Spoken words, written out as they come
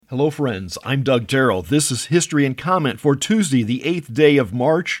Hello, friends. I'm Doug Terrell. This is History and Comment for Tuesday, the 8th day of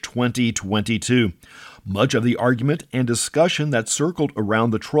March, 2022. Much of the argument and discussion that circled around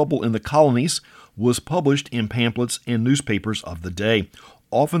the trouble in the colonies was published in pamphlets and newspapers of the day.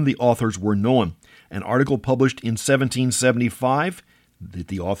 Often the authors were known. An article published in 1775 that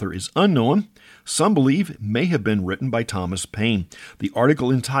the author is unknown, some believe may have been written by Thomas Paine. The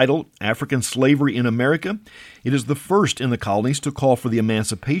article entitled African Slavery in America, it is the first in the colonies to call for the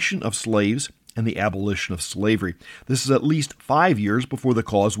emancipation of slaves and the abolition of slavery. This is at least 5 years before the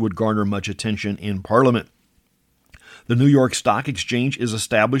cause would garner much attention in Parliament. The New York Stock Exchange is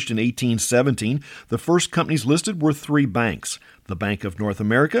established in 1817. The first companies listed were 3 banks: the Bank of North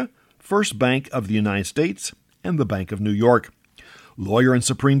America, First Bank of the United States, and the Bank of New York. Lawyer and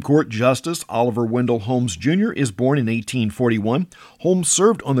Supreme Court Justice Oliver Wendell Holmes Jr. is born in 1841. Holmes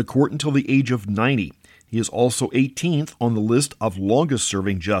served on the court until the age of 90. He is also 18th on the list of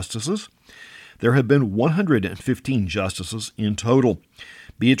longest-serving justices. There have been 115 justices in total.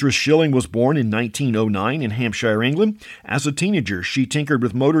 Beatrice Schilling was born in 1909 in Hampshire, England. As a teenager, she tinkered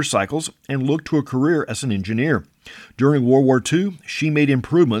with motorcycles and looked to a career as an engineer. During World War II, she made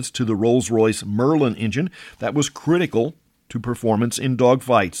improvements to the Rolls-Royce Merlin engine that was critical to performance in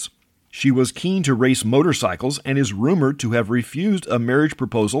dogfights. She was keen to race motorcycles and is rumored to have refused a marriage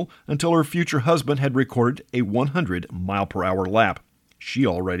proposal until her future husband had recorded a 100-mile-per-hour lap. She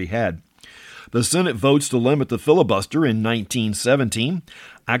already had. The Senate votes to limit the filibuster in 1917.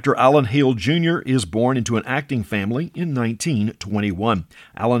 Actor Alan Hale Jr. is born into an acting family in 1921.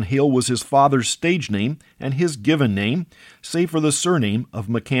 Alan Hale was his father's stage name and his given name, save for the surname of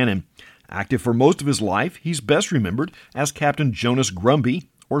McCannon. Active for most of his life, he's best remembered as Captain Jonas Grumby,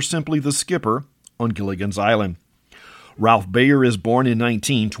 or simply the skipper, on Gilligan's Island. Ralph Baer is born in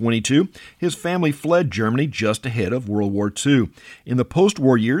 1922. His family fled Germany just ahead of World War II. In the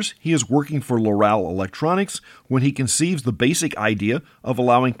post-war years, he is working for Loral Electronics when he conceives the basic idea of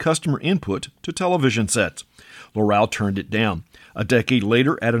allowing customer input to television sets. Loral turned it down. A decade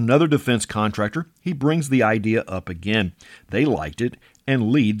later, at another defense contractor, he brings the idea up again. They liked it,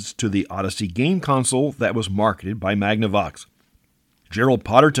 and leads to the Odyssey game console that was marketed by Magnavox. Gerald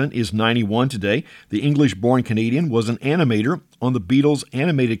Potterton is 91 today. The English-born Canadian was an animator on the Beatles'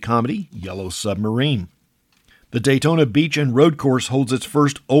 animated comedy Yellow Submarine. The Daytona Beach and Road Course holds its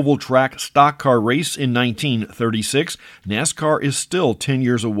first oval track stock car race in 1936. NASCAR is still 10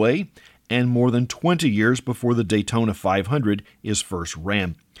 years away and more than 20 years before the Daytona 500 is first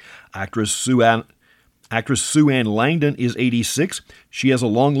ran. Actress Sue Ann Langdon is 86. She has a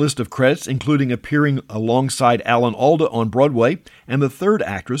long list of credits, including appearing alongside Alan Alda on Broadway and the third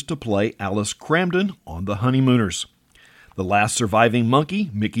actress to play Alice Cramden on The Honeymooners. The last surviving monkey,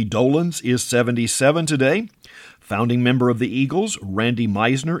 Mickey Dolenz, is 77 today. Founding member of the Eagles, Randy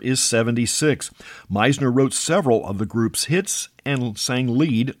Meisner, is 76. Meisner wrote several of the group's hits and sang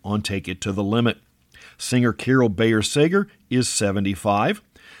lead on Take It to the Limit. Singer Carol Bayer Sager is 75.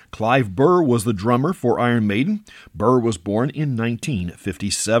 Clive Burr was the drummer for Iron Maiden. Burr was born in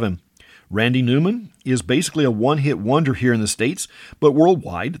 1957. Randy Newman is basically a one-hit wonder here in the States, but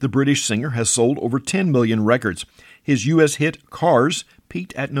worldwide, the British singer has sold over 10 million records. His U.S. hit Cars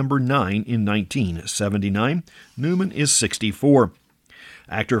peaked at number 9 in 1979. Newman is 64.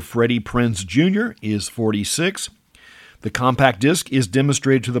 Actor Freddie Prinze Jr. is 46. The compact disc is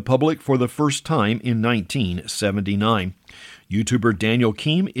demonstrated to the public for the first time in 1979. YouTuber Daniel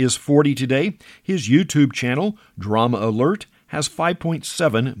Keem is 40 today. His YouTube channel, Drama Alert, has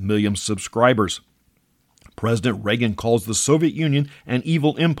 5.7 million subscribers. President Reagan calls the Soviet Union an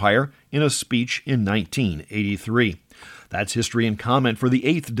evil empire in a speech in 1983. That's History and Comment for the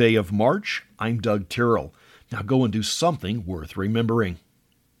 8th day of March. I'm Doug Terrell. Now go and do something worth remembering.